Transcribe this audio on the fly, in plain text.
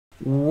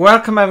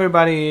Welcome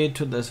everybody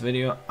to this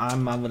video.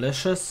 I'm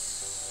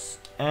Marvelicious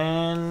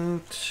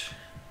and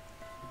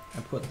I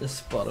put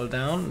this bottle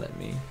down.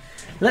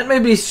 Let me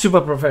be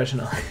super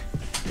professional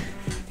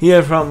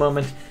here for a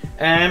moment.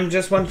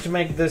 Just wanted to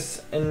make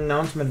this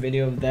announcement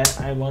video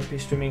that I won't be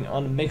streaming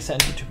on Mixer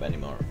and YouTube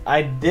anymore.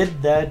 I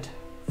did that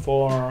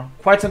for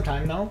quite some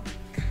time now,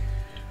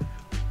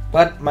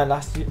 but my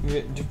last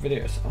YouTube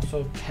video is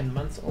also 10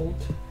 months old.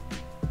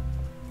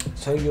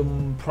 So you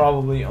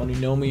probably only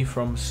know me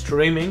from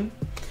streaming.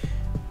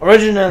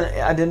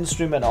 Originally I didn't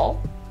stream at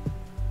all,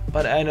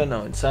 but I don't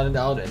know, it started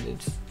out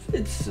and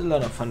it's a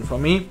lot of fun for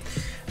me.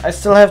 I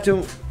still have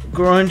to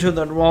grow into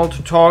that role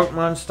to talk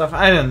more and stuff.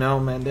 I don't know,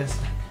 man,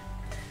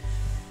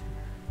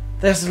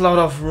 there's a lot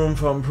of room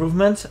for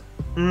improvement.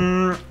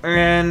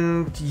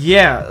 And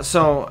yeah,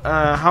 so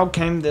how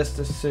came this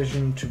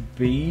decision to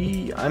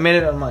be? I made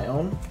it on my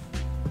own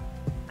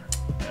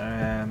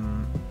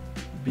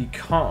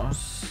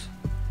because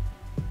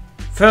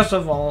first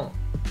of all,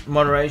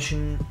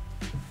 moderation,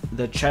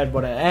 the chat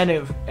bot, and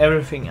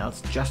everything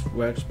else just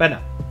works better.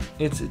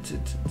 It's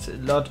a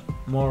lot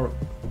more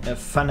a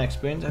fun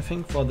experience, I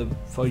think,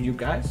 for you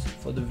guys,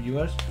 for the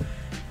viewers,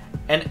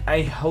 and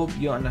I hope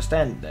you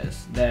understand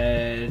this.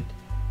 That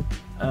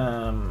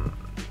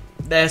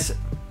there's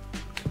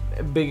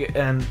a big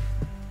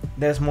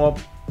there's more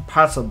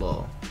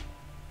possible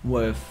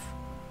with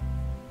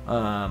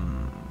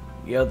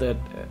that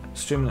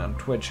streaming on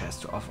Twitch has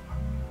to offer.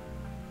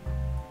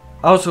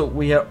 Also,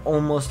 we are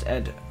almost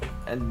at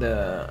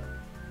the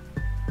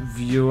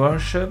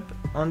viewership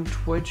on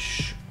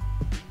Twitch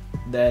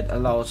that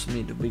allows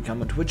me to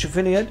become a Twitch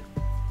affiliate,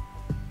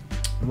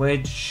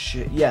 which,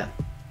 yeah,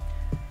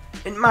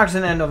 it marks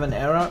an end of an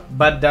era,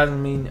 but doesn't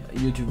mean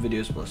YouTube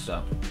videos will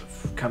stop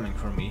coming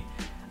from me.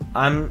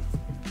 I'm,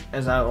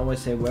 as I always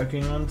say,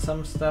 working on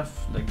some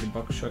stuff like the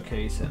box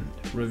showcase and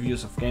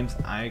reviews of games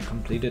I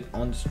completed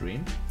on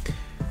stream,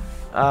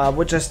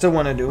 which I still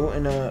want to do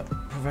in a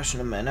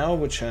professional manner,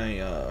 which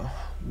I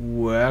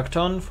worked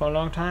on for a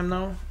long time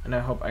now, and I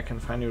hope I can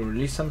finally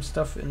release some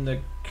stuff in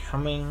the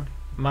coming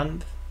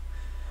month.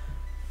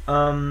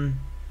 But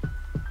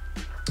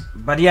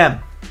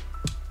yeah,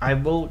 I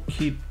will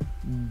keep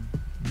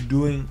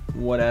doing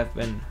what I've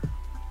been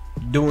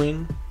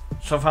doing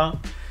so far,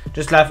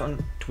 just live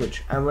on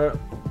Twitch. I will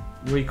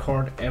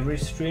record every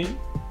stream.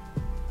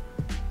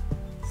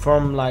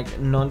 From like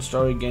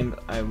non-story game,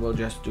 I will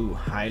just do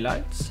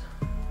highlight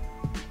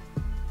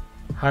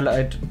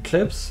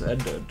clips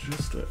and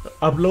just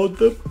upload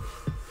them.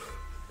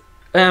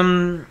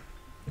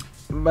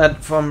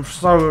 But from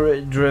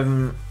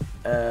story-driven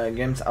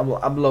games, I will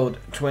upload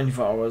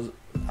 24 hours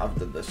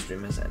after the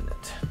stream has ended,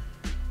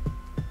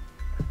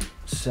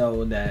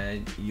 so that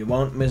you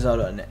won't miss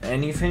out on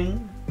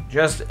anything.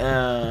 Just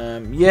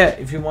yeah,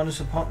 if you want to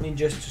support me,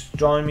 just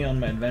join me on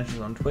my adventures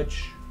on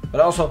Twitch.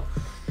 But also,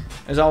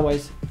 as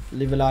always,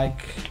 leave a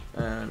like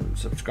and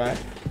subscribe.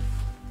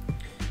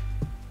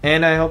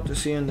 And I hope to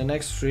see you in the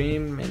next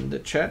stream in the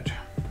chat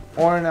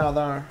or in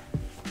other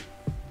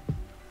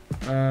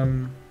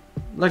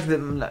like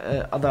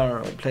the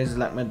other places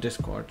like my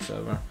Discord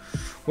server,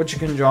 which you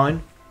can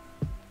join.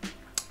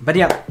 But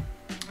yeah,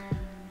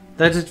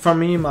 that's it from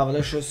me,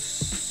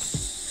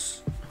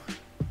 Marvelicious.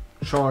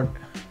 Short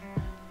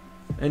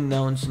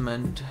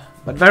announcement,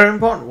 but very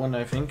important one,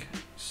 I think.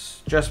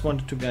 Just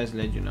wanted to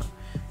let you know.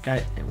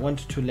 I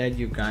wanted to let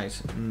you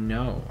guys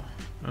know.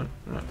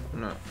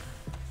 No.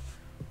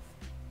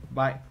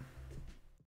 Bye.